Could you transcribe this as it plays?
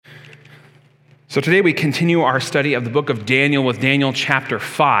So today we continue our study of the book of Daniel with Daniel chapter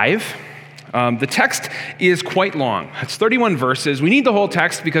 5. The text is quite long. It's 31 verses. We need the whole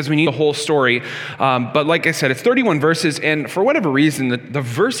text because we need the whole story. But like I said, it's 31 verses, and for whatever reason, the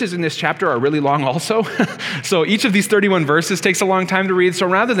verses in this chapter are really long also. So each of these 31 verses takes a long time to read. So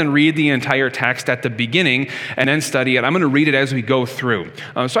rather than read the entire text at the beginning and then study it, I'm going to read it as we go through.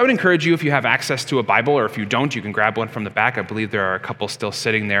 So I would encourage you, if you have access to a Bible, or if you don't, you can grab one from the back. I believe there are a couple still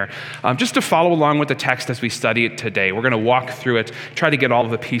sitting there. Just to follow along with the text as we study it today. We're going to walk through it, try to get all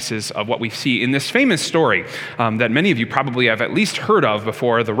of the pieces of what we see in this famous story that many of you probably have at least heard of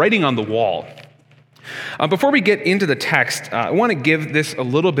before, the writing on the wall. Before we get into the text, I want to give this a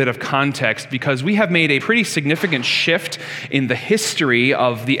little bit of context because we have made a pretty significant shift in the history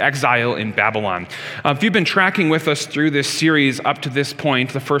of the exile in Babylon. If you've been tracking with us through this series up to this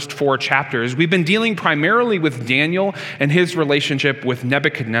point, the first 4 chapters, we've been dealing primarily with Daniel and his relationship with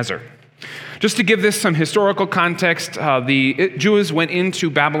Nebuchadnezzar. Just to give this some historical context, the Jews went into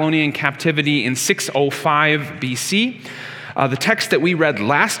Babylonian captivity in 605 BC. The text that we read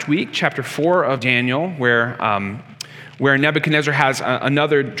last week, chapter 4 of Daniel, where Nebuchadnezzar has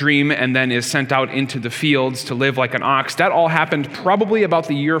another dream and then is sent out into the fields to live like an ox, that all happened probably about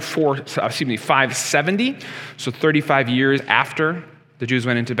the year 570, so 35 years after the Jews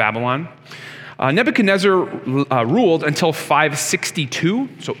went into Babylon. Nebuchadnezzar ruled until 562,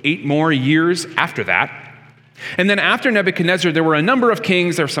 so 8 more years after that. And then after Nebuchadnezzar, there were a number of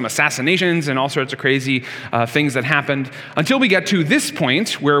kings. There were some assassinations and all sorts of crazy things that happened until we get to this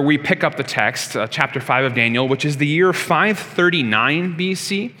point where we pick up the text, chapter 5 of Daniel, which is the year 539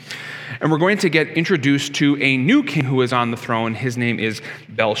 BC. And we're going to get introduced to a new king who is on the throne. His name is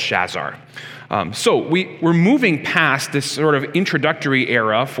Belshazzar. So we're moving past this sort of introductory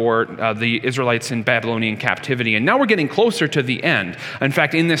era for the Israelites in Babylonian captivity, and now we're getting closer to the end. In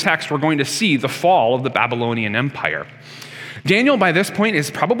fact, in this text, we're going to see the fall of the Babylonian Empire. Daniel, by this point,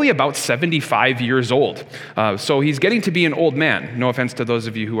 is probably about 75 years old. So he's getting to be an old man. No offense to those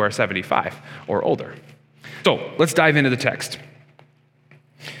of you who are 75 or older. So let's dive into the text.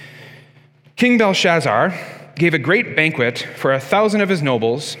 King Belshazzar gave a great banquet for 1,000 of his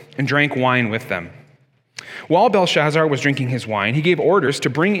nobles and drank wine with them. While Belshazzar was drinking his wine, he gave orders to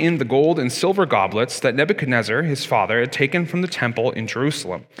bring in the gold and silver goblets that Nebuchadnezzar, his father, had taken from the temple in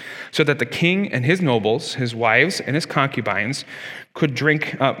Jerusalem, so that the king and his nobles, his wives, and his concubines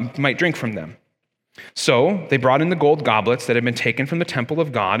might drink from them. So they brought in the gold goblets that had been taken from the temple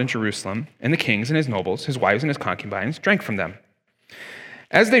of God in Jerusalem, and the kings and his nobles, his wives and his concubines, drank from them.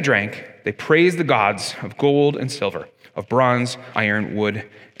 As they drank, they praised the gods of gold and silver, of bronze, iron, wood,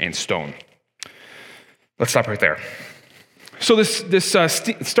 and stone. Let's stop right there. So this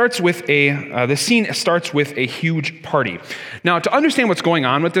scene starts with a huge party. Now, to understand what's going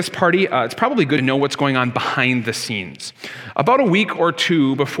on with this party, it's probably good to know what's going on behind the scenes. About a week or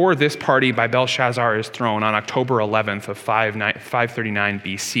two before this party by Belshazzar is thrown on October 11th of 539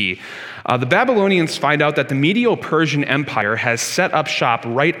 BC, the Babylonians find out that the Medo-Persian Empire has set up shop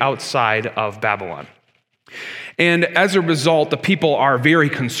right outside of Babylon. And as a result, the people are very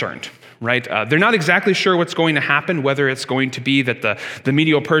concerned. Right? They're not exactly sure what's going to happen, whether it's going to be that the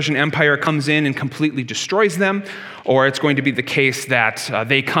Medo-Persian Empire comes in and completely destroys them, or it's going to be the case that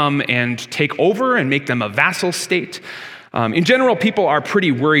they come and take over and make them a vassal state. In general, people are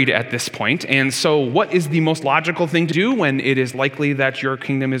pretty worried at this point, and so what is the most logical thing to do when it is likely that your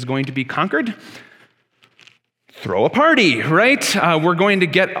kingdom is going to be conquered? Throw a party, right? We're going to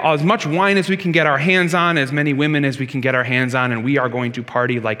get as much wine as we can get our hands on, as many women as we can get our hands on, and we are going to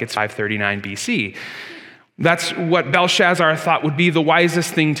party like it's 539 BC. That's what Belshazzar thought would be the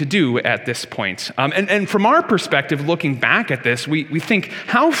wisest thing to do at this point. And from our perspective, looking back at this, we think,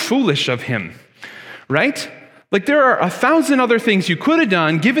 how foolish of him, right? Like there are 1,000 other things you could have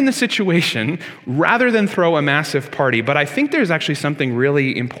done given the situation rather than throw a massive party. But I think there's actually something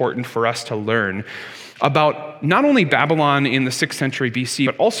really important for us to learn about not only Babylon in the 6th century BC,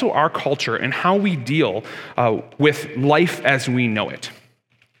 but also our culture and how we deal with life as we know it.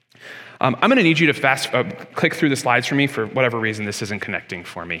 I'm going to need you to click through the slides for me. For whatever reason, this isn't connecting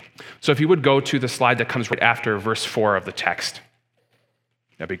for me. So if you would go to the slide that comes right after verse 4 of the text.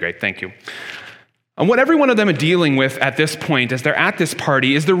 That'd be great. Thank you. And what every one of them are dealing with at this point, as they're at this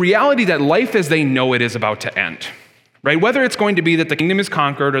party, is the reality that life as they know it is about to end. Right? Whether it's going to be that the kingdom is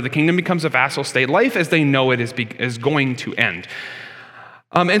conquered or the kingdom becomes a vassal state, life as they know it is going to end.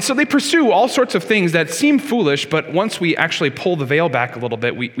 And so they pursue all sorts of things that seem foolish, but once we actually pull the veil back a little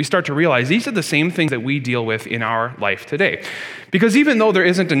bit, we start to realize these are the same things that we deal with in our life today. Because even though there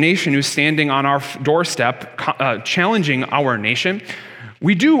isn't a nation who's standing on our doorstep challenging our nation,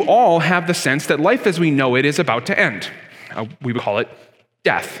 We do all have the sense that life as we know it is about to end. We would call it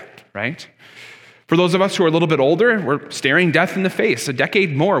death, right? For those of us who are a little bit older, we're staring death in the face. A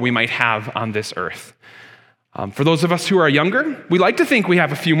decade more we might have on this earth. For those of us who are younger, we like to think we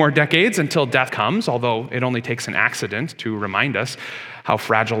have a few more decades until death comes, although it only takes an accident to remind us how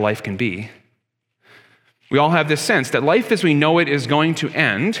fragile life can be. We all have this sense that life as we know it is going to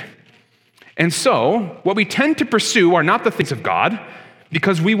end. And so, what we tend to pursue are not the things of God,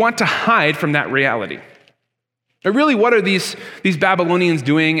 because we want to hide from that reality. But really, what are these Babylonians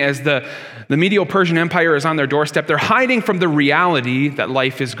doing as the Medo-Persian Empire is on their doorstep? They're hiding from the reality that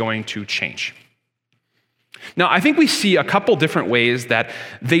life is going to change. Now, I think we see a couple different ways that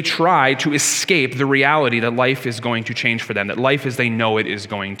they try to escape the reality that life is going to change for them, that life as they know it is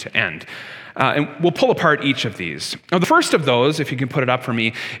going to end. And we'll pull apart each of these. Now, the first of those, if you can put it up for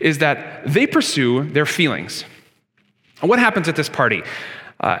me, is that they pursue their feelings. What happens at this party?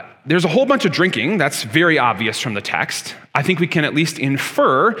 There's a whole bunch of drinking. That's very obvious from the text. I think we can at least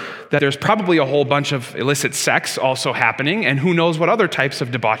infer that there's probably a whole bunch of illicit sex also happening, and who knows what other types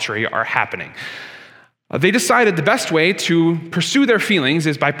of debauchery are happening. They decided the best way to pursue their feelings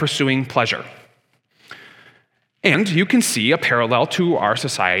is by pursuing pleasure. And you can see a parallel to our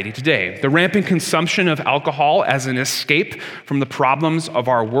society today. The rampant consumption of alcohol as an escape from the problems of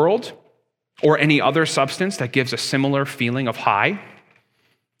our world, or any other substance that gives a similar feeling of high,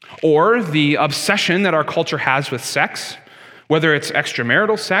 or the obsession that our culture has with sex, whether it's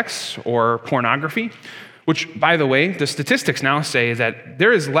extramarital sex or pornography, which, by the way, the statistics now say that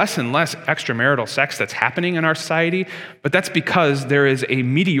there is less and less extramarital sex that's happening in our society, but that's because there is a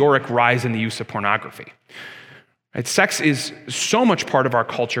meteoric rise in the use of pornography. Right? Sex is so much part of our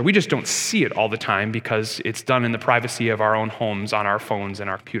culture, we just don't see it all the time because it's done in the privacy of our own homes, on our phones and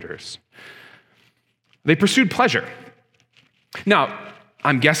our computers. They pursued pleasure. Now,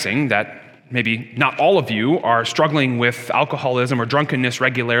 I'm guessing that maybe not all of you are struggling with alcoholism or drunkenness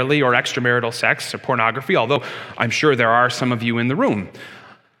regularly, or extramarital sex or pornography, although I'm sure there are some of you in the room.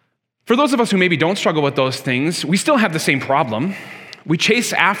 For those of us who maybe don't struggle with those things, we still have the same problem. We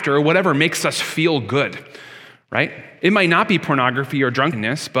chase after whatever makes us feel good, right? It might not be pornography or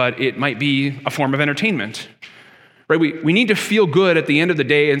drunkenness, but it might be a form of entertainment. Right? We need to feel good at the end of the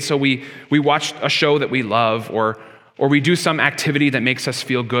day, and so we watch a show that we love, or we do some activity that makes us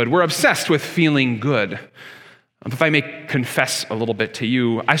feel good. We're obsessed with feeling good. If I may confess a little bit to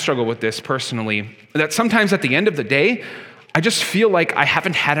you, I struggle with this personally, that sometimes at the end of the day, I just feel like I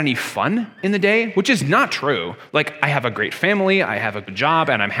haven't had any fun in the day, which is not true. Like, I have a great family, I have a good job,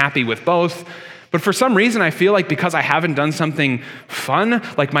 and I'm happy with both. But for some reason, I feel like because I haven't done something fun,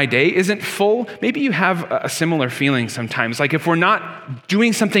 like my day isn't full. Maybe you have a similar feeling sometimes. Like if we're not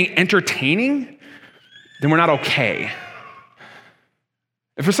doing something entertaining, then we're not okay.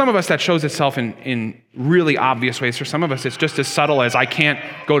 And for some of us, that shows itself in really obvious ways. For some of us, it's just as subtle as I can't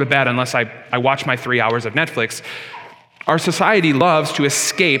go to bed unless I watch my 3 hours of Netflix. Our society loves to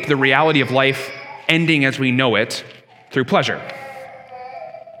escape the reality of life ending as we know it through pleasure.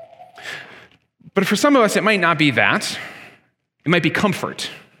 But for some of us, it might not be that. It might be comfort.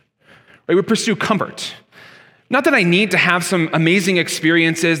 Right? We pursue comfort. Not that I need to have some amazing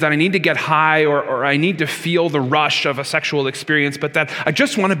experiences, that I need to get high, or I need to feel the rush of a sexual experience, but that I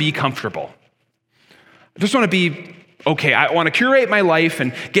just want to be comfortable. I just want to be okay. I want to curate my life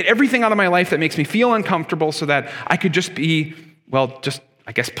and get everything out of my life that makes me feel uncomfortable so that I could just be,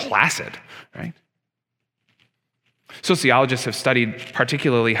 placid, right? Sociologists have studied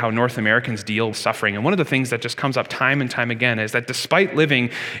particularly how North Americans deal with suffering. And one of the things that just comes up time and time again is that despite living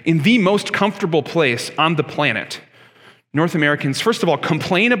in the most comfortable place on the planet, North Americans, first of all,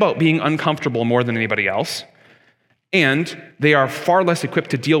 complain about being uncomfortable more than anybody else, and they are far less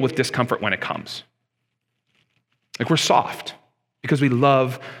equipped to deal with discomfort when it comes. Like, we're soft because we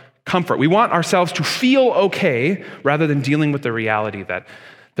love comfort. We want ourselves to feel okay rather than dealing with the reality that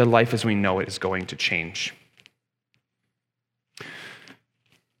the life as we know it is going to change.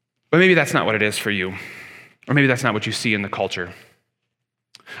 But maybe that's not what it is for you, or maybe that's not what you see in the culture.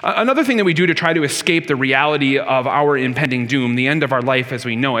 Another thing that we do to try to escape the reality of our impending doom, the end of our life as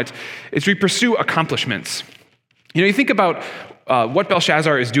we know it, is we pursue accomplishments. You think about what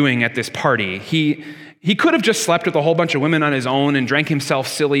Belshazzar is doing at this party. He could have just slept with a whole bunch of women on his own and drank himself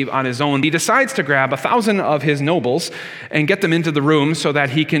silly on his own. He decides to grab 1,000 of his nobles and get them into the room so that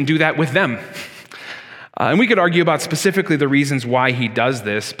he can do that with them. And we could argue about specifically the reasons why he does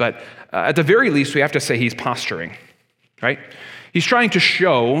this, but at the very least, we have to say he's posturing, right? He's trying to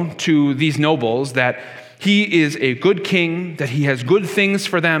show to these nobles that he is a good king, that he has good things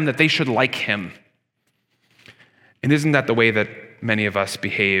for them, that they should like him. And isn't that the way that many of us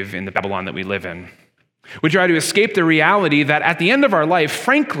behave in the Babylon that we live in. We try to escape the reality that at the end of our life,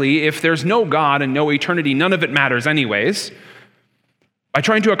 frankly, if there's no God and no eternity, none of it matters anyways, by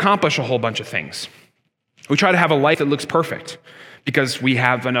trying to accomplish a whole bunch of things. We try to have a life that looks perfect because we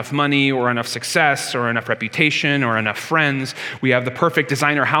have enough money or enough success or enough reputation or enough friends. We have the perfect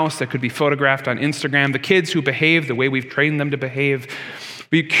designer house that could be photographed on Instagram, the kids who behave the way we've trained them to behave.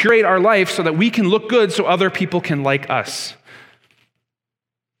 We curate our life so that we can look good so other people can like us.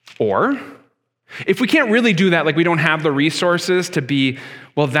 Or, if we can't really do that, like we don't have the resources to be,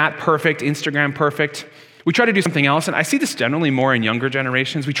 that perfect, Instagram perfect, we try to do something else. And I see this generally more in younger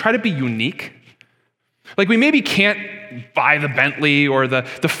generations. We try to be unique. Like we maybe can't buy the Bentley or the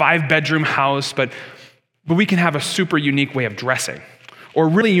 5-bedroom house, but we can have a super unique way of dressing, or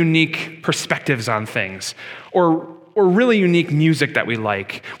really unique perspectives on things, or really unique music that we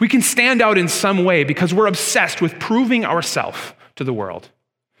like. We can stand out in some way because we're obsessed with proving ourselves to the world.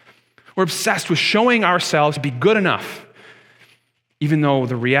 We're obsessed with showing ourselves to be good enough, even though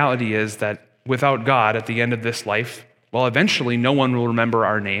the reality is that without God at the end of this life, eventually no one will remember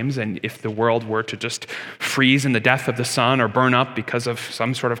our names, and if the world were to just freeze in the death of the sun or burn up because of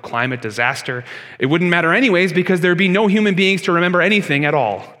some sort of climate disaster, it wouldn't matter anyways because there'd be no human beings to remember anything at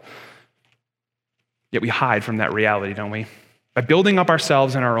all. Yet we hide from that reality, don't we? By building up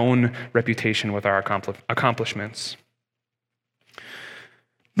ourselves and our own reputation with our accomplishments.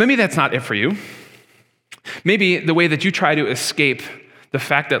 Maybe that's not it for you. Maybe the way that you try to escape the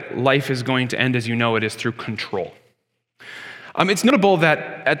fact that life is going to end as you know it is through control. It's notable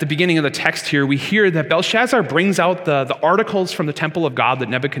that at the beginning of the text here, we hear that Belshazzar brings out the articles from the temple of God that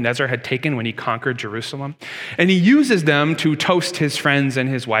Nebuchadnezzar had taken when he conquered Jerusalem, and he uses them to toast his friends and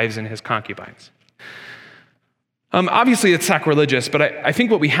his wives and his concubines. Obviously, it's sacrilegious, but I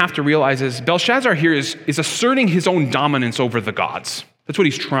think what we have to realize is Belshazzar here is asserting his own dominance over the gods. That's what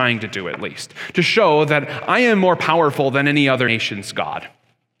he's trying to do, at least, to show that I am more powerful than any other nation's god.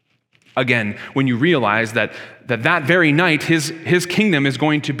 Again, when you realize that very night his kingdom is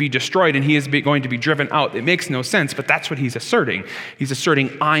going to be destroyed and he is going to be driven out, it makes no sense, but that's what he's asserting. He's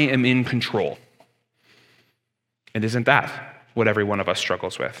asserting, I am in control. And isn't that what every one of us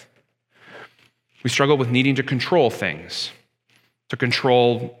struggles with? We struggle with needing to control things, to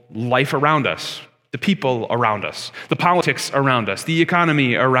control life around us, the people around us, the politics around us, the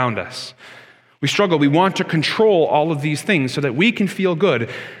economy around us. We struggle. We want to control all of these things so that we can feel good.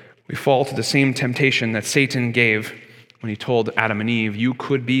 We fall to the same temptation that Satan gave when he told Adam and Eve, you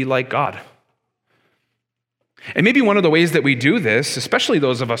could be like God. And maybe one of the ways that we do this, especially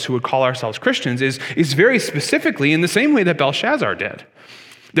those of us who would call ourselves Christians, is very specifically in the same way that Belshazzar did.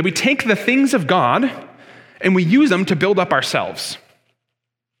 That we take the things of God and we use them to build up ourselves.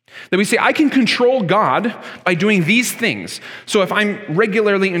 That we say, I can control God by doing these things. So if I'm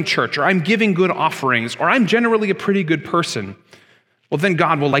regularly in church, or I'm giving good offerings, or I'm generally a pretty good person, then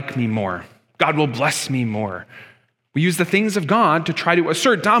God will like me more. God will bless me more. We use the things of God to try to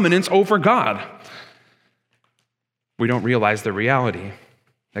assert dominance over God. We don't realize the reality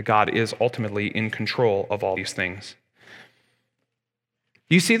that God is ultimately in control of all these things.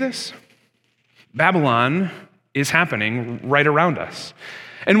 Do you see this? Babylon is happening right around us.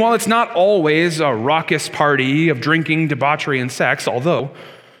 And while it's not always a raucous party of drinking, debauchery, and sex, although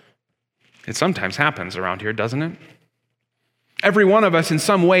it sometimes happens around here, doesn't it? Every one of us in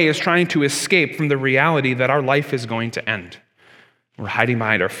some way is trying to escape from the reality that our life is going to end. We're hiding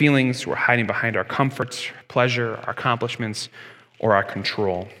behind our feelings, we're hiding behind our comforts, pleasure, our accomplishments, or our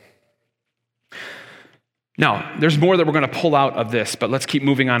control. Now, there's more that we're going to pull out of this, but let's keep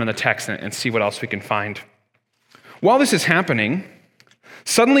moving on in the text and see what else we can find. While this is happening,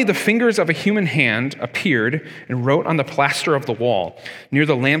 suddenly the fingers of a human hand appeared and wrote on the plaster of the wall near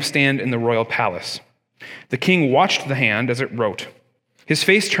the lampstand in the royal palace. The king watched the hand as it wrote. His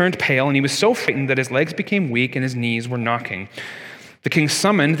face turned pale, and he was so frightened that his legs became weak and his knees were knocking. The king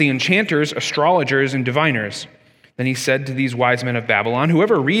summoned the enchanters, astrologers, and diviners. Then he said to these wise men of Babylon,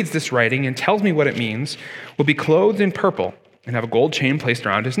 whoever reads this writing and tells me what it means will be clothed in purple and have a gold chain placed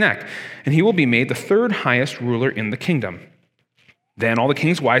around his neck, and he will be made the third highest ruler in the kingdom. Then all the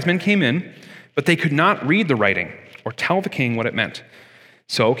king's wise men came in, but they could not read the writing or tell the king what it meant.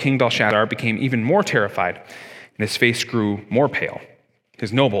 So King Belshazzar became even more terrified, and his face grew more pale.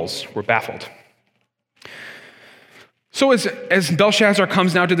 His nobles were baffled. So as Belshazzar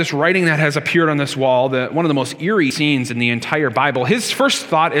comes now to this writing that has appeared on this wall, one of the most eerie scenes in the entire Bible, his first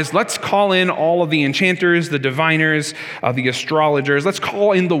thought is, let's call in all of the enchanters, the diviners, the astrologers. Let's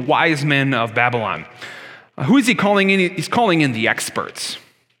call in the wise men of Babylon. Who is he calling in? He's calling in the experts.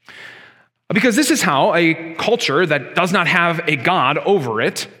 Because this is how a culture that does not have a God over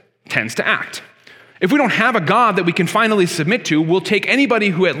it tends to act. If we don't have a God that we can finally submit to, we'll take anybody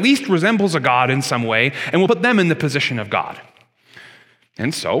who at least resembles a God in some way, and we'll put them in the position of God.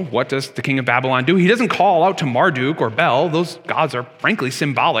 And so, what does the king of Babylon do? He doesn't call out to Marduk or Bel. Those gods are frankly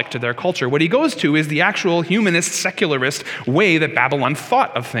symbolic to their culture. What he goes to is the actual humanist, secularist way that Babylon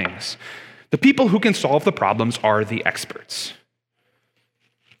thought of things. The people who can solve the problems are the experts.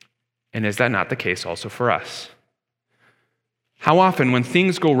 And is that not the case also for us? How often, when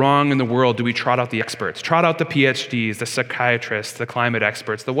things go wrong in the world, do we trot out the experts, trot out the PhDs, the psychiatrists, the climate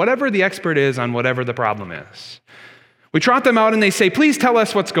experts, the whatever the expert is on whatever the problem is? We trot them out and they say, please tell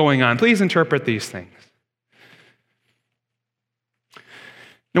us what's going on. Please interpret these things.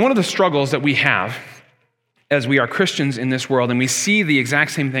 Now, one of the struggles that we have as we are Christians in this world and we see the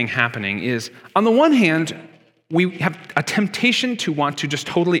exact same thing happening is, on the one hand, we have a temptation to want to just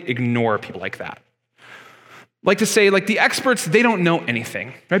totally ignore people like that. Like to say, like the experts, they don't know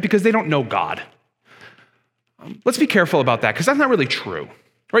anything, right? Because they don't know God. Let's be careful about that, because that's not really true,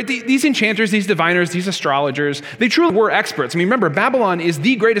 right? These enchanters, these diviners, these astrologers, they truly were experts. I mean, remember, Babylon is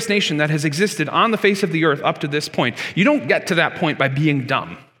the greatest nation that has existed on the face of the earth up to this point. You don't get to that point by being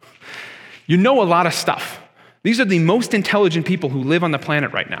dumb. You know a lot of stuff. These are the most intelligent people who live on the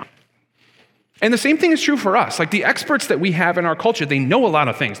planet right now. And the same thing is true for us. Like the experts that we have in our culture, they know a lot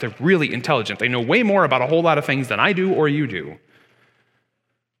of things. They're really intelligent. They know way more about a whole lot of things than I do or you do.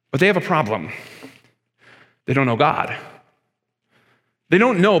 But they have a problem. They don't know God. They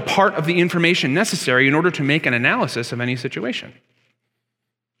don't know part of the information necessary in order to make an analysis of any situation.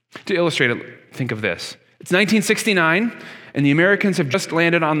 To illustrate it, think of this. It's 1969, and the Americans have just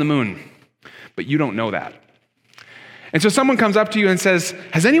landed on the moon. But you don't know that. And so someone comes up to you and says,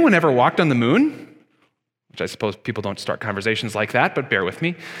 has anyone ever walked on the moon? Which I suppose people don't start conversations like that, but bear with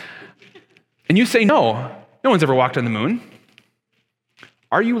me. And you say, no one's ever walked on the moon.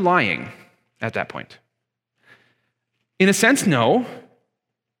 Are you lying at that point? In a sense, no,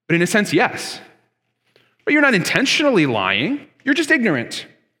 but in a sense, yes. But you're not intentionally lying, you're just ignorant.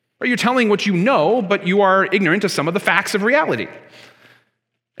 Or you're telling what you know, but you are ignorant of some of the facts of reality.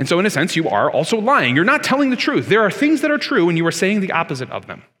 And so in a sense, you are also lying. You're not telling the truth. There are things that are true, and you are saying the opposite of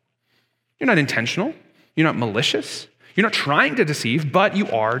them. You're not intentional. You're not malicious. You're not trying to deceive, but you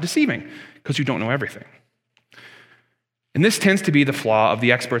are deceiving because you don't know everything. And this tends to be the flaw of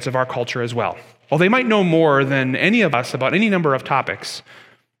the experts of our culture as well. While they might know more than any of us about any number of topics,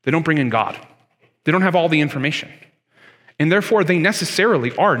 they don't bring in God. They don't have all the information. And therefore, they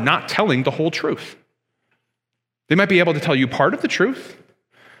necessarily are not telling the whole truth. They might be able to tell you part of the truth,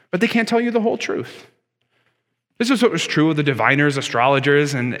 but they can't tell you the whole truth. This is what was true of the diviners,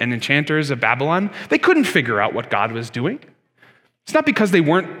 astrologers, and enchanters of Babylon. They couldn't figure out what God was doing. It's not because they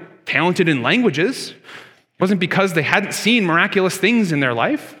weren't talented in languages. It wasn't because they hadn't seen miraculous things in their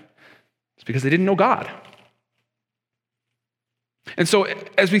life. It's because they didn't know God. And so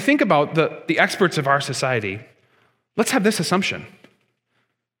as we think about the experts of our society, let's have this assumption.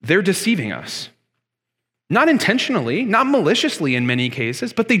 They're deceiving us. Not intentionally, not maliciously in many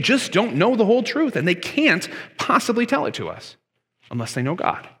cases, but they just don't know the whole truth, and they can't possibly tell it to us unless they know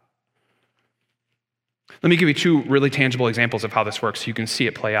God. Let me give you two really tangible examples of how this works so you can see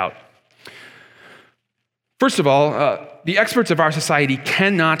it play out. First of all, the experts of our society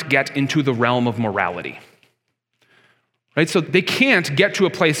cannot get into the realm of morality. Right? So they can't get to a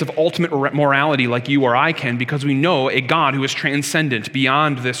place of ultimate morality like you or I can because we know a God who is transcendent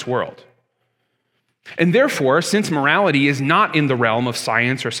beyond this world. And therefore, since morality is not in the realm of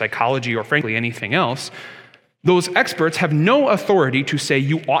science or psychology or frankly anything else, those experts have no authority to say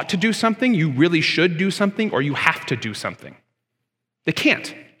you ought to do something, you really should do something, or you have to do something. They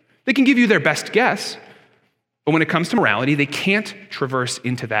can't. They can give you their best guess, but when it comes to morality, they can't traverse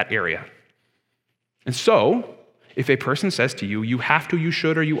into that area. And so, if a person says to you, you have to, you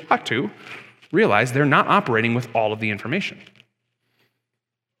should, or you ought to, realize they're not operating with all of the information.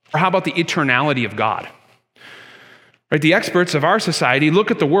 Or how about the eternality of God? Right, the experts of our society look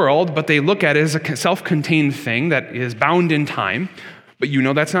at the world, but they look at it as a self-contained thing that is bound in time, but you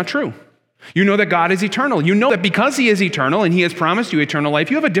know that's not true. You know that God is eternal. You know that because he is eternal and he has promised you eternal life,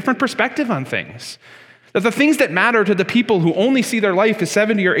 you have a different perspective on things. That the things that matter to the people who only see their life as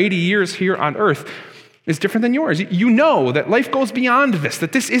 70 or 80 years here on earth is different than yours. You know that life goes beyond this,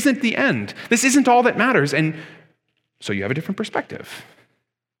 that this isn't the end. This isn't all that matters, and so you have a different perspective.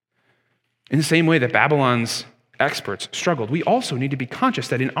 In the same way that Babylon's experts struggled, we also need to be conscious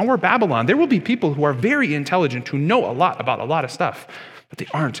that in our Babylon, there will be people who are very intelligent, who know a lot about a lot of stuff, but they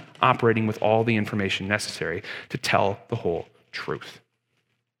aren't operating with all the information necessary to tell the whole truth.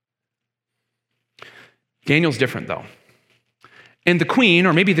 Daniel's different, though. And the queen,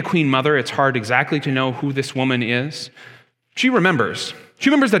 or maybe the queen mother, it's hard exactly to know who this woman is. She remembers. She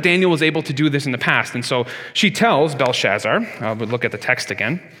remembers that Daniel was able to do this in the past. And so she tells Belshazzar, we'll look at the text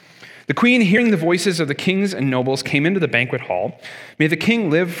again. The queen, hearing the voices of the kings and nobles, came into the banquet hall. May the king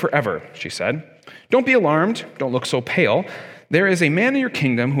live forever, she said. Don't be alarmed. Don't look so pale. There is a man in your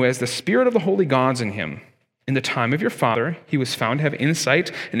kingdom who has the spirit of the holy gods in him. In the time of your father, he was found to have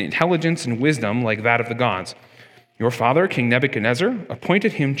insight and intelligence and wisdom like that of the gods. Your father, King Nebuchadnezzar,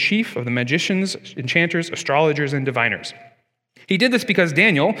 appointed him chief of the magicians, enchanters, astrologers, and diviners. He did this because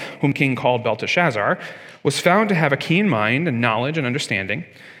Daniel, whom king called Belteshazzar, was found to have a keen mind and knowledge and understanding,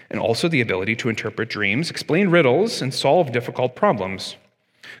 and also the ability to interpret dreams, explain riddles, and solve difficult problems.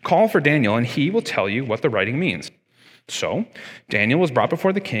 Call for Daniel, and he will tell you what the writing means. So Daniel was brought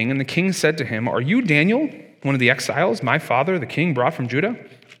before the king, and the king said to him, Are you Daniel, one of the exiles my father, the king, brought from Judah?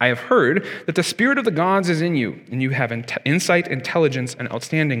 I have heard that the spirit of the gods is in you, and you have insight, intelligence, and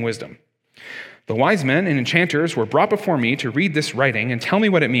outstanding wisdom. The wise men and enchanters were brought before me to read this writing and tell me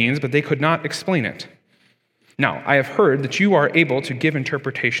what it means, but they could not explain it. Now, I have heard that you are able to give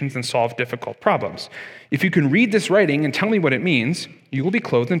interpretations and solve difficult problems. If you can read this writing and tell me what it means, you will be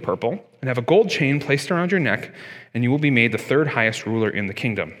clothed in purple and have a gold chain placed around your neck, and you will be made the third highest ruler in the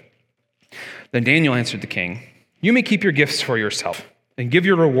kingdom. Then Daniel answered the king, You may keep your gifts for yourself and give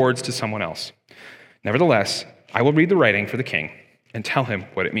your rewards to someone else. Nevertheless, I will read the writing for the king and tell him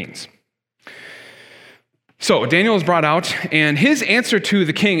what it means. So Daniel is brought out, and his answer to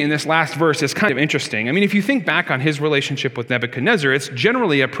the king in this last verse is kind of interesting. I mean, if you think back on his relationship with Nebuchadnezzar, it's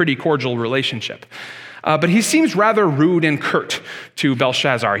generally a pretty cordial relationship. But he seems rather rude and curt to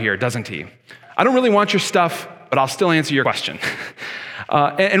Belshazzar here, doesn't he? I don't really want your stuff, but I'll still answer your question.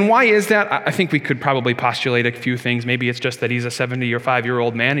 And why is that? I think we could probably postulate a few things. Maybe it's just that he's a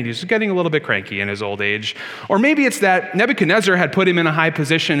 75-year-old man and he's getting a little bit cranky in his old age. Or maybe it's that Nebuchadnezzar had put him in a high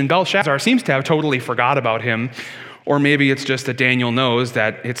position and Belshazzar seems to have totally forgot about him. Or maybe it's just that Daniel knows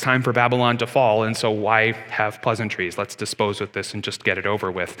that it's time for Babylon to fall, and so why have pleasantries? Let's dispose of this and just get it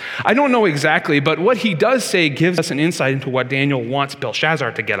over with. I don't know exactly, but what he does say gives us an insight into what Daniel wants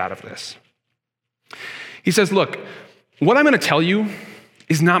Belshazzar to get out of this. He says, look, what I'm going to tell you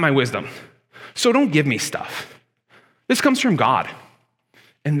is not my wisdom. So don't give me stuff. This comes from God,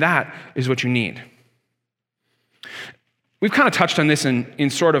 and that is what you need. We've kind of touched on this in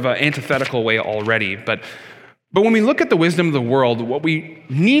sort of an antithetical way already, but when we look at the wisdom of the world, what we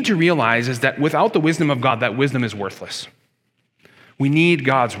need to realize is that without the wisdom of God, that wisdom is worthless. We need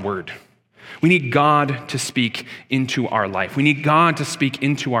God's word. We need God to speak into our life. We need God to speak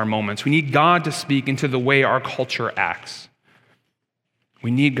into our moments. We need God to speak into the way our culture acts.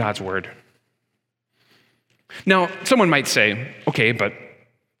 We need God's word. Now, someone might say, okay, but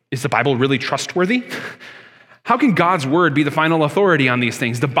is the Bible really trustworthy? How can God's word be the final authority on these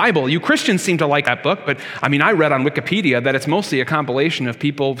things? The Bible, you Christians seem to like that book, but I read on Wikipedia that it's mostly a compilation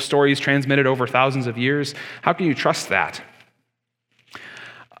of stories transmitted over thousands of years. How can you trust that?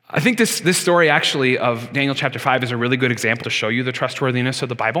 I think this story actually of Daniel chapter 5 is a really good example to show you the trustworthiness of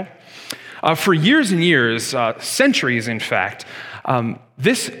the Bible. For years and years, centuries in fact,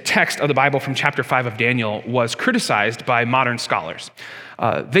 this text of the Bible from chapter 5 of Daniel was criticized by modern scholars.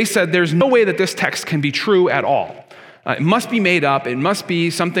 They said there's no way that this text can be true at all. It must be made up. It must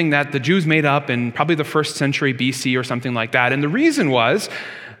be something that the Jews made up in probably the 1st century BC or something like that. And the reason was,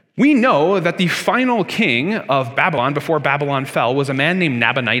 we know that the final king of Babylon before Babylon fell was a man named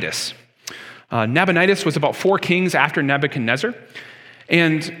Nabonidus. Nabonidus was about 4 kings after Nebuchadnezzar.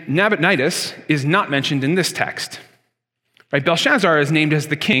 And Nabonidus is not mentioned in this text. Right? Belshazzar is named as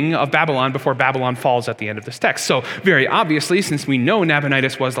the king of Babylon before Babylon falls at the end of this text. So very obviously, since we know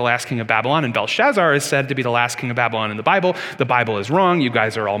Nabonidus was the last king of Babylon and Belshazzar is said to be the last king of Babylon in the Bible is wrong. You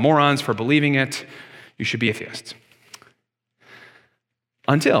guys are all morons for believing it. You should be atheists.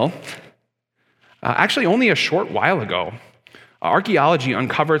 Until, actually only a short while ago, archaeology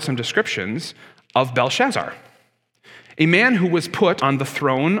uncovered some descriptions of Belshazzar, a man who was put on the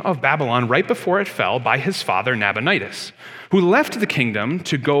throne of Babylon right before it fell by his father Nabonidus, who left the kingdom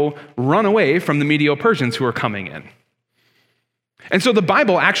to go run away from the Medo-Persians who were coming in. And so the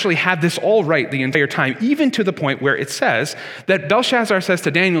Bible actually had this all right the entire time, even to the point where it says that Belshazzar says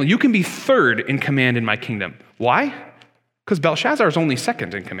to Daniel, you can be third in command in my kingdom. Why? Because Belshazzar is only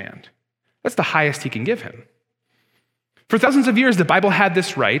second in command. That's the highest he can give him. For thousands of years, the Bible had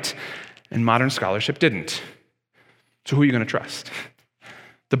this right, and modern scholarship didn't. So who are you going to trust?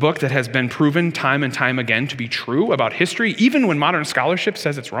 The book that has been proven time and time again to be true about history, even when modern scholarship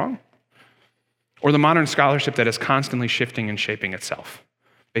says it's wrong? Or the modern scholarship that is constantly shifting and shaping itself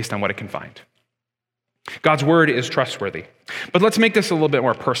based on what it can find? God's word is trustworthy. But let's make this a little bit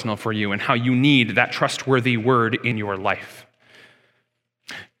more personal for you and how you need that trustworthy word in your life.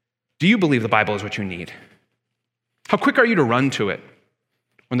 Do you believe the Bible is what you need? How quick are you to run to it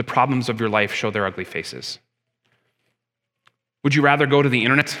when the problems of your life show their ugly faces? Would you rather go to the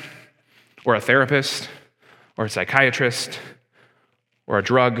internet or a therapist or a psychiatrist or a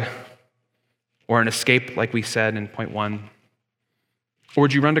drug or an escape like we said in point 1? Or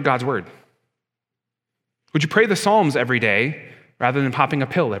would you run to God's word? Would you pray the Psalms every day rather than popping a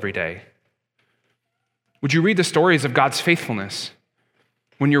pill every day? Would you read the stories of God's faithfulness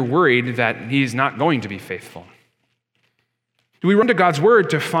when you're worried that he's not going to be faithful? Do we run to God's word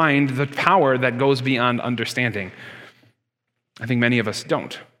to find the power that goes beyond understanding? I think many of us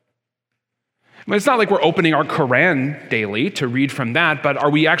don't. But it's not like we're opening our Quran daily to read from that, but are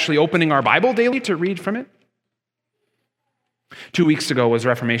we actually opening our Bible daily to read from it? 2 weeks ago was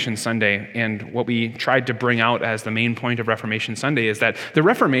Reformation Sunday, and what we tried to bring out as the main point of Reformation Sunday is that the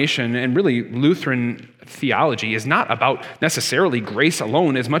Reformation and really Lutheran theology is not about necessarily grace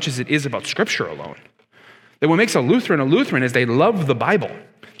alone as much as it is about Scripture alone. That what makes a Lutheran is they love the Bible.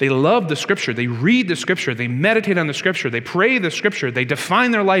 They love the Scripture. They read the Scripture. They meditate on the Scripture. They pray the Scripture. They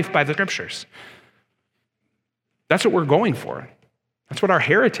define their life by the Scriptures. That's what we're going for. That's what our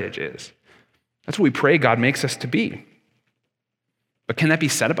heritage is. That's what we pray God makes us to be. But can that be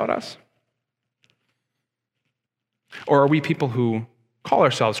said about us? Or are we people who call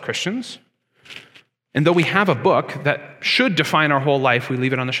ourselves Christians, and though we have a book that should define our whole life, we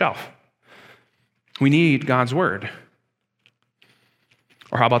leave it on the shelf? We need God's word.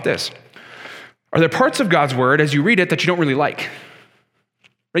 Or how about this? Are there parts of God's word as you read it that you don't really like?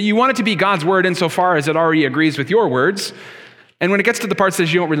 Right? You want it to be God's word insofar as it already agrees with your words, and when it gets to the parts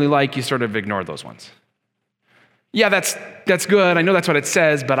that you don't really like, you sort of ignore those ones. Yeah, that's good. I know that's what it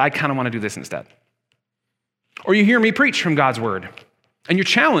says, but I kind of want to do this instead. Or you hear me preach from God's word, and you're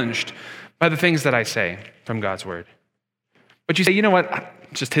challenged by the things that I say from God's word. But you say, you know what?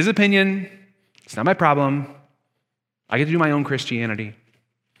 It's just his opinion. It's not my problem. I get to do my own Christianity.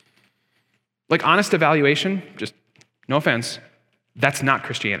 Like honest evaluation, just no offense, that's not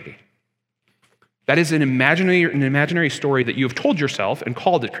Christianity. That is an imaginary story that you have told yourself and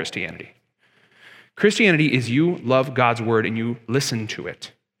called it Christianity. Christianity is you love God's word and you listen to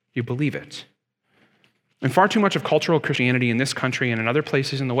it. You believe it. And far too much of cultural Christianity in this country and in other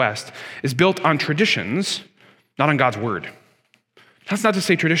places in the West is built on traditions, not on God's word. That's not to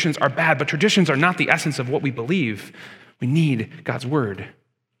say traditions are bad, but traditions are not the essence of what we believe. We need God's word.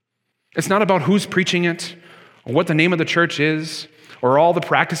 It's not about who's preaching it or what the name of the church is or all the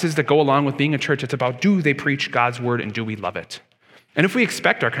practices that go along with being a church. It's about, do they preach God's word and do we love it? And if we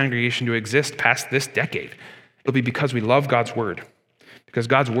expect our congregation to exist past this decade, it'll be because we love God's word, because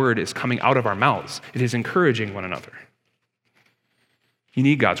God's word is coming out of our mouths. It is encouraging one another. You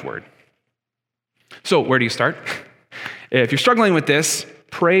need God's word. So where do you start? If you're struggling with this,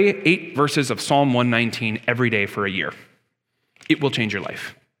 pray 8 verses of Psalm 119 every day for a year. It will change your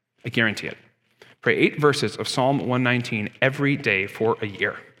life. I guarantee it. Pray 8 verses of Psalm 119 every day for a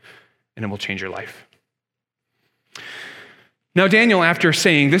year, and it will change your life. Now, Daniel, after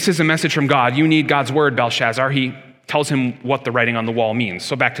saying, this is a message from God, you need God's word, Belshazzar, he tells him what the writing on the wall means.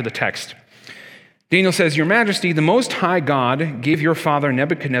 So back to the text. Daniel says, Your Majesty, the Most High God gave your father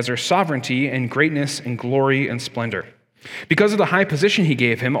Nebuchadnezzar sovereignty and greatness and glory and splendor. Because of the high position he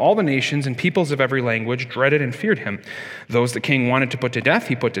gave him, all the nations and peoples of every language dreaded and feared him. Those the king wanted to put to death,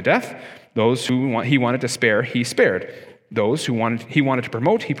 he put to death. Those who he wanted to spare, he spared. Those he wanted to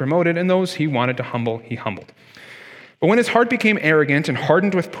promote, he promoted. And those he wanted to humble, he humbled. But when his heart became arrogant and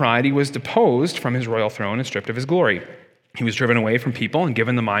hardened with pride, he was deposed from his royal throne and stripped of his glory. He was driven away from people and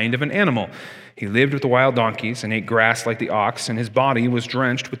given the mind of an animal. He lived with the wild donkeys and ate grass like the ox, and his body was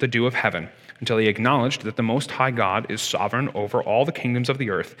drenched with the dew of heaven, until he acknowledged that the Most High God is sovereign over all the kingdoms of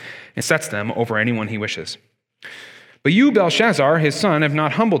the earth and sets them over anyone he wishes. But you, Belshazzar, his son, have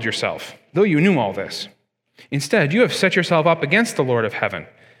not humbled yourself, though you knew all this. Instead, you have set yourself up against the Lord of heaven.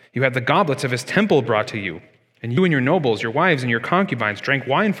 You had the goblets of his temple brought to you, and you and your nobles, your wives, and your concubines drank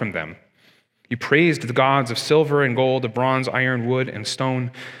wine from them. You praised the gods of silver and gold, of bronze, iron, wood, and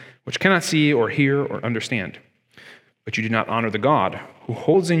stone, which cannot see or hear or understand. But you did not honor the God who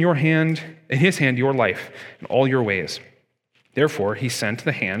holds in his hand your life and all your ways. Therefore, he sent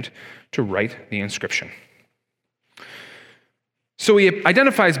the hand to write the inscription. So he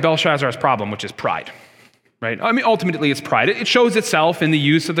identifies Belshazzar's problem, which is pride. Right? I mean, ultimately, it's pride. It shows itself in the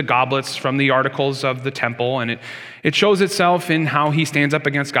use of the goblets from the articles of the temple, and it shows itself in how he stands up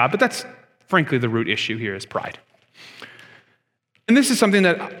against God. But that's, frankly, the root issue here is pride. And this is something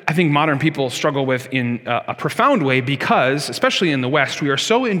that I think modern people struggle with in a profound way because, especially in the West, we are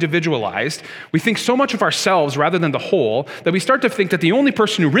so individualized. We think so much of ourselves rather than the whole that we start to think that the only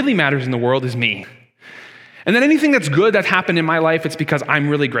person who really matters in the world is me. And that anything that's good that happened in my life, it's because I'm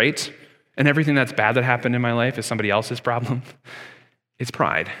really great. And everything that's bad that happened in my life is somebody else's problem. It's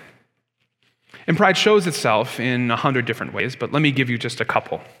pride. And pride shows itself in 100 different ways, but let me give you just a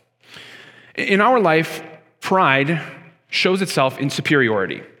couple. In our life, pride shows itself in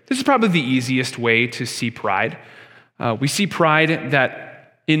superiority. This is probably the easiest way to see pride. We see pride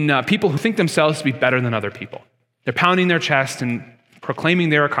that in people who think themselves to be better than other people. They're pounding their chest and proclaiming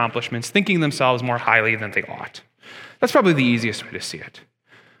their accomplishments, thinking themselves more highly than they ought. That's probably the easiest way to see it.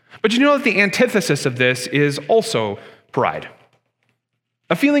 But you know that the antithesis of this is also pride.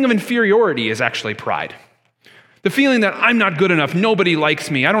 A feeling of inferiority is actually pride. The feeling that I'm not good enough, nobody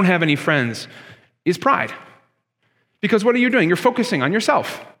likes me, I don't have any friends, is pride. Because what are you doing? You're focusing on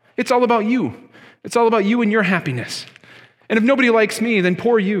yourself. It's all about you. It's all about you and your happiness. And if nobody likes me, then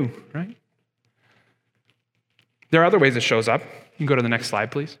poor you, right? There are other ways it shows up. You can go to the next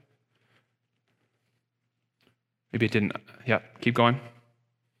slide, please. Maybe it didn't. Yeah, keep going.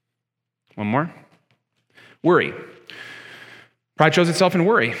 One more. Worry. Pride shows itself in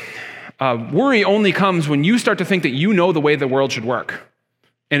worry. Worry only comes when you start to think that you know the way the world should work,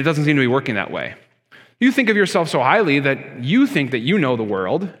 and it doesn't seem to be working that way. You think of yourself so highly that you think that you know the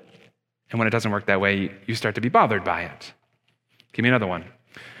world, and when it doesn't work that way, you start to be bothered by it. Give me another one.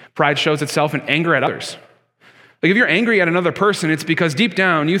 Pride shows itself in anger at others. Like if you're angry at another person, it's because deep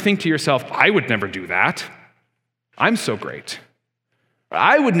down you think to yourself, I would never do that. I'm so great.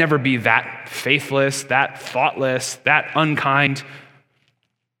 I would never be that faithless, that thoughtless, that unkind.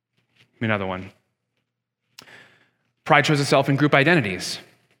 Give me another one. Pride shows itself in group identities.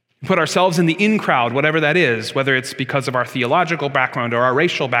 We put ourselves in the in crowd, whatever that is, whether it's because of our theological background or our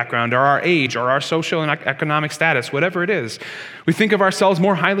racial background or our age or our social and economic status, whatever it is. We think of ourselves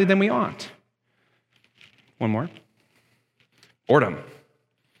more highly than we ought. One more. Boredom.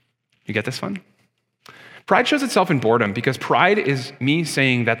 You get this one? Pride shows itself in boredom because pride is me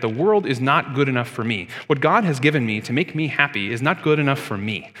saying that the world is not good enough for me. What God has given me to make me happy is not good enough for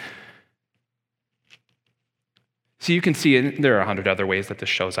me. So you can see it, there are 100 other ways that this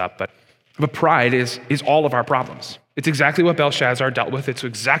shows up, but pride is all of our problems. It's exactly what Belshazzar dealt with. It's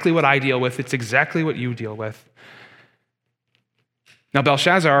exactly what I deal with. It's exactly what you deal with. Now,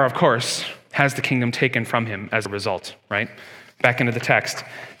 Belshazzar, of course, has the kingdom taken from him as a result, right? Back into the text.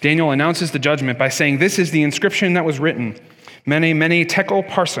 Daniel announces the judgment by saying, this is the inscription that was written, Mene, Mene, Tekel,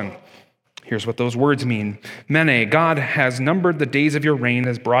 Parsin. Here's what those words mean. Mene, God has numbered the days of your reign,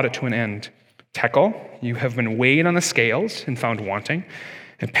 has brought it to an end. Tekel, you have been weighed on the scales and found wanting.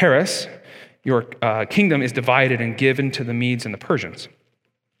 And Paris, your kingdom is divided and given to the Medes and the Persians.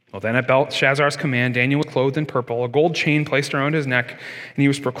 Well, then at Belshazzar's command, Daniel was clothed in purple, a gold chain placed around his neck, and he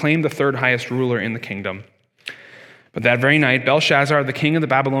was proclaimed the third highest ruler in the kingdom. But that very night, Belshazzar, the king of the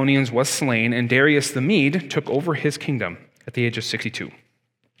Babylonians, was slain, and Darius the Mede took over his kingdom at the age of 62.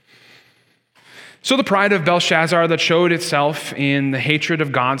 So the pride of Belshazzar that showed itself in the hatred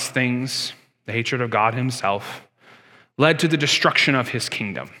of God's things, the hatred of God himself, led to the destruction of his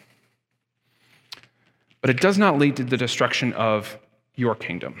kingdom. But it does not lead to the destruction of your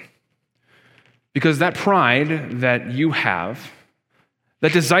kingdom. Because that pride that you have,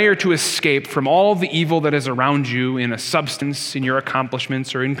 that desire to escape from all the evil that is around you in a substance, in your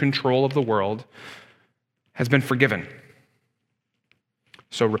accomplishments, or in control of the world, has been forgiven.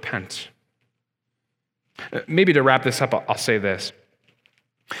 So repent. Maybe to wrap this up, I'll say this.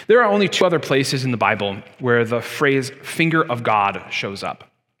 There are only two other places in the Bible where the phrase finger of God shows up.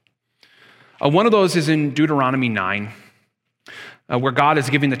 One of those is in Deuteronomy 9, where God is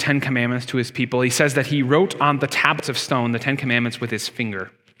giving the Ten Commandments to his people. He says that he wrote on the tablets of stone the Ten Commandments with his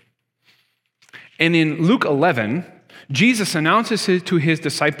finger. And in Luke 11, Jesus announces to his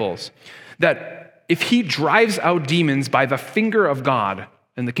disciples that if he drives out demons by the finger of God,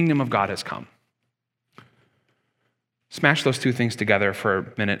 then the kingdom of God has come. Smash those two things together for a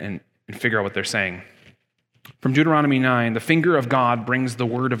minute and figure out what they're saying. From Deuteronomy 9, the finger of God brings the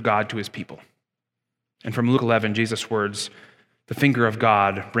word of God to his people. And from Luke 11, Jesus' words, the finger of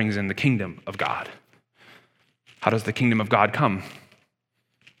God brings in the kingdom of God. How does the kingdom of God come?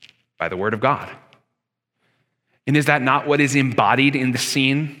 By the word of God. And is that not what is embodied in the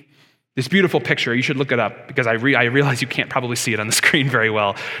scene? This beautiful picture, you should look it up because I realize you can't probably see it on the screen very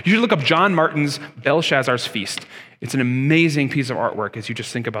well. You should look up John Martin's Belshazzar's Feast. It's an amazing piece of artwork as you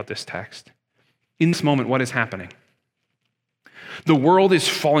just think about this text. In this moment, what is happening? The world is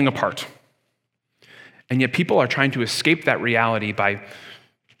falling apart. And yet people are trying to escape that reality by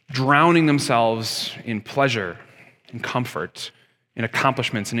drowning themselves in pleasure, in comfort, in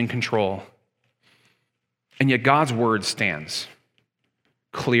accomplishments, and in control. And yet God's word stands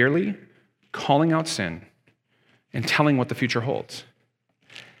clearly, calling out sin and telling what the future holds.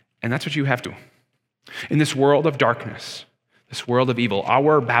 And that's what you have to. In this world of darkness, this world of evil,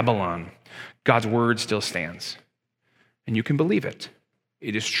 our Babylon, God's word still stands. And you can believe it.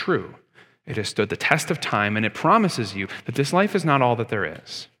 It is true. It has stood the test of time, and it promises you that this life is not all that there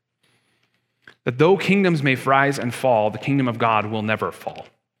is. That though kingdoms may rise and fall, the kingdom of God will never fall.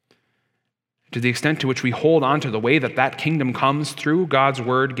 To the extent to which we hold on to the way that that kingdom comes through God's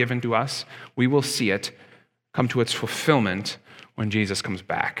word given to us, we will see it come to its fulfillment when Jesus comes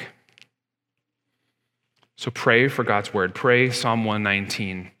back. So pray for God's word. Pray Psalm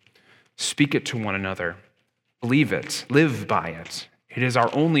 119. Speak it to one another. Believe it. Live by it. It is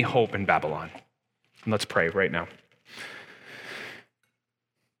our only hope in Babylon. And let's pray right now.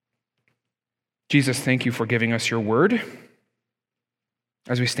 Jesus, thank you for giving us your word.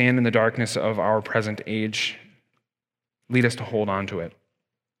 As we stand in the darkness of our present age, lead us to hold on to it,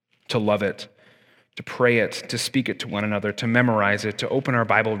 to love it, to pray it, to speak it to one another, to memorize it, to open our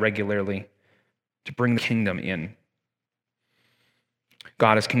Bible regularly, to bring the kingdom in.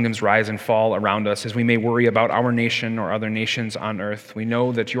 God, as kingdoms rise and fall around us, as we may worry about our nation or other nations on earth, we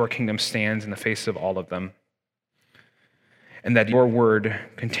know that your kingdom stands in the face of all of them, and that your word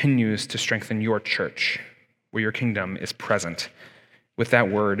continues to strengthen your church, where your kingdom is present, with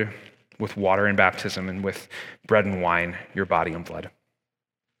that word, with water and baptism, and with bread and wine, your body and blood.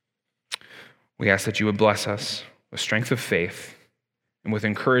 We ask that you would bless us with strength of faith and with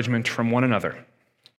encouragement from one another,